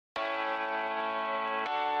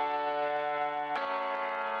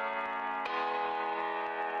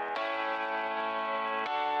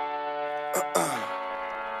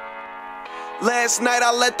Last night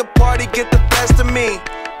I let the party get the best of me.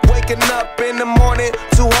 Waking up in the morning,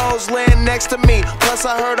 two hoes laying next to me. Plus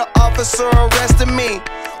I heard an officer arresting me.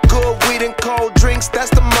 Good weed and cold drinks, that's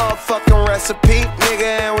the motherfucking recipe.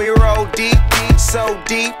 Nigga, and we roll deep, deep, so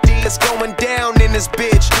deep, deep. It's going down in this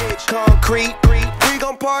bitch. Concrete, we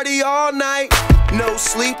gon' party all night. No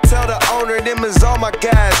sleep, tell the owner them is all my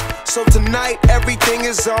guys. So tonight everything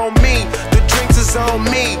is on me. The drinks is on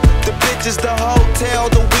me. The bitches, the hotel,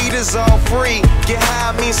 the weed is all free. Get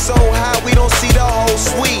high, me so high we don't see the whole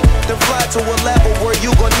suite. Then fly to a level where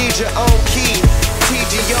you gon' need your own key.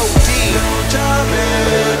 TGOD. No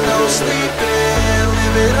driving, no sleeping,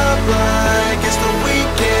 live it up like it's the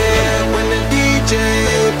weekend. When the DJ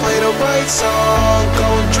play the right song,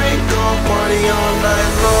 gon' drink, gon' party all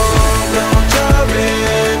night long. No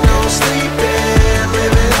driving, no sleeping,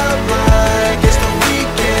 live it up like it's the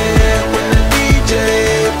weekend. When the DJ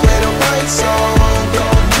play the right song,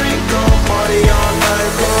 gon' drink, gon' party all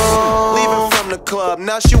night long. Leaving from the club,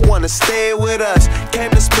 now she wanna stay with us.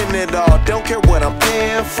 Came to spend it all, don't care what I'm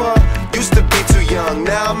paying for. Used to be too young,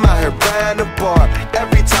 now I'm out here buying a bar.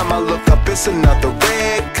 Every time I look up, it's another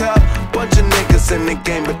red cup. Bunch of niggas in the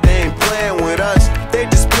game, but they ain't playing with us. They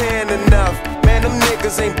just paying enough. Man, them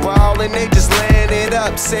niggas ain't ballin', they just laying it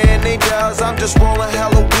up. Saying they does, I'm just rolling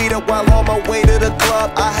hella weed up while on my way to the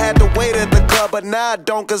club. I had to wait at the club, but now I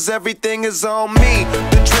don't, cause everything is on me.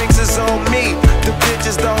 The drinks is on me. The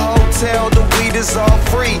bitches, the hotel, the weed is all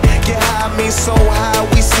free. Get high, me so high,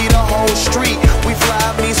 we see the whole street. We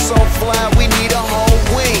fly, me so fly, we need a whole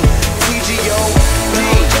wing. TGOD. No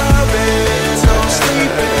driving, no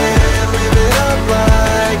sleeping, live it up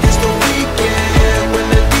like it's the weekend. When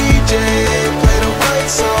the DJ play the right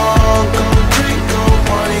song, gon' drink, gon'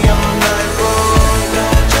 party all night long. No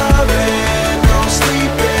driving, no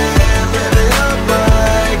sleeping, live it up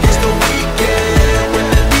like it's the weekend. When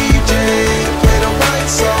the DJ play the right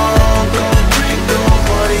song, gon' drink, gon'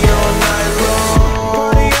 party all night long.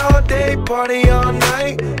 Party all day, party all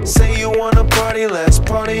night. Say you wanna party, let's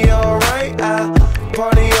party alright.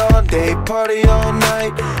 Party all day, party all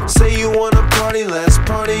night. Say you wanna party, let's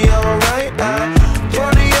party alright.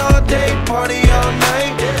 Party all day, party all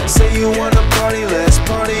night. Say you wanna party, let's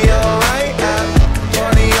party alright.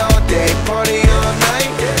 Party all day, party all night.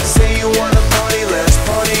 Say you wanna party, let's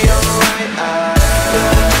party alright. No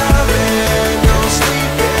driving, no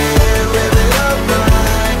sleeping, live it up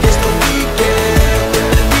like it's the weekend. When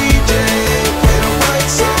the DJ play the right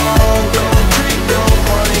song, gon' drink, gon'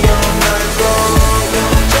 party all night long. No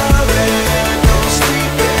driving, no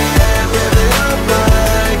sleeping, live it up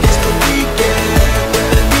like it's the weekend. When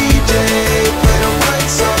the DJ play the right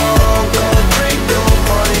song, gon' drink, gon'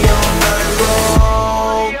 party all night long.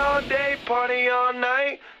 Party all day, party all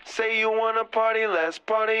night. Say you wanna party, let's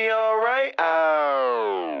party alright.